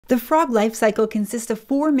The frog life cycle consists of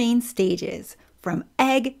 4 main stages, from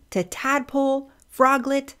egg to tadpole,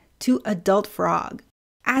 froglet to adult frog.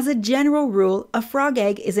 As a general rule, a frog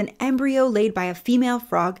egg is an embryo laid by a female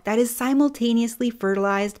frog that is simultaneously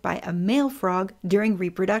fertilized by a male frog during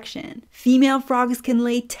reproduction. Female frogs can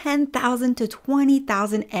lay 10,000 to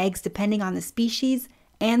 20,000 eggs depending on the species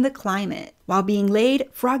and the climate. While being laid,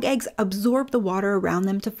 frog eggs absorb the water around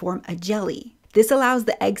them to form a jelly. This allows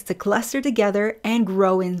the eggs to cluster together and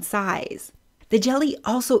grow in size. The jelly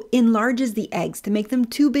also enlarges the eggs to make them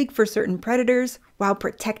too big for certain predators while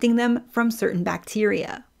protecting them from certain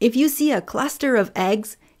bacteria. If you see a cluster of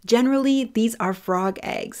eggs, generally these are frog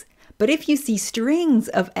eggs. But if you see strings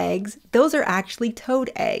of eggs, those are actually toad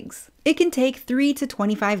eggs. It can take 3 to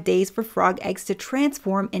 25 days for frog eggs to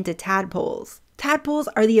transform into tadpoles. Tadpoles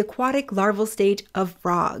are the aquatic larval stage of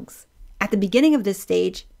frogs. At the beginning of this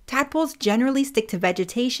stage, tadpoles generally stick to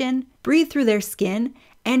vegetation, breathe through their skin,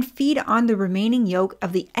 and feed on the remaining yolk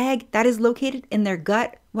of the egg that is located in their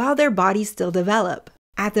gut while their bodies still develop.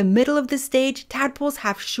 At the middle of this stage, tadpoles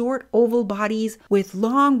have short oval bodies with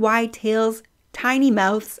long wide tails, tiny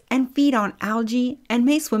mouths, and feed on algae and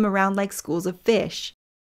may swim around like schools of fish.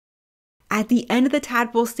 At the end of the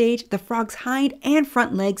tadpole stage, the frog's hind and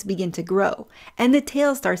front legs begin to grow, and the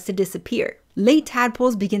tail starts to disappear. Late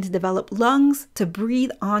tadpoles begin to develop lungs to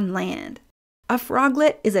breathe on land. A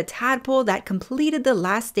froglet is a tadpole that completed the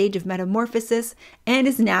last stage of metamorphosis and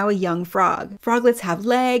is now a young frog. Froglets have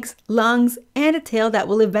legs, lungs, and a tail that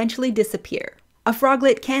will eventually disappear. A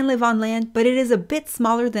froglet can live on land, but it is a bit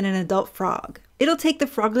smaller than an adult frog. It'll take the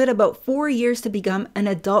froglet about 4 years to become an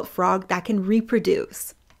adult frog that can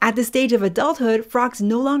reproduce. At the stage of adulthood, frogs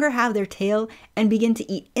no longer have their tail and begin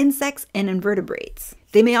to eat insects and invertebrates.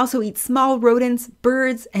 They may also eat small rodents,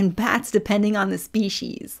 birds, and bats depending on the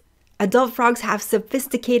species. Adult frogs have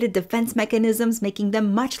sophisticated defense mechanisms, making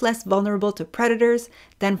them much less vulnerable to predators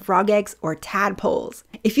than frog eggs or tadpoles.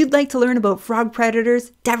 If you'd like to learn about frog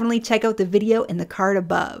predators, definitely check out the video in the card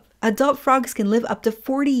above. Adult frogs can live up to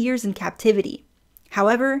 40 years in captivity.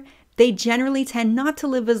 However, they generally tend not to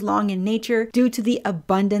live as long in nature due to the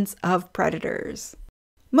abundance of predators.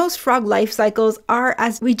 Most frog life cycles are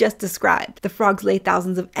as we just described. The frogs lay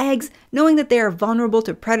thousands of eggs, knowing that they are vulnerable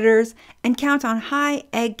to predators, and count on high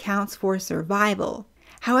egg counts for survival.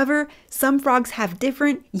 However, some frogs have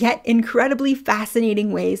different, yet incredibly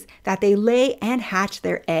fascinating ways that they lay and hatch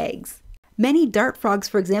their eggs. Many dart frogs,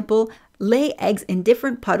 for example, lay eggs in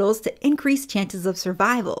different puddles to increase chances of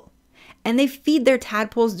survival. And they feed their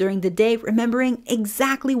tadpoles during the day, remembering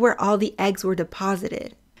exactly where all the eggs were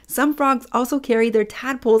deposited. Some frogs also carry their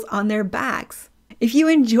tadpoles on their backs. If you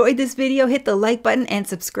enjoyed this video, hit the like button and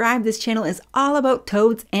subscribe. This channel is all about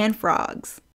toads and frogs.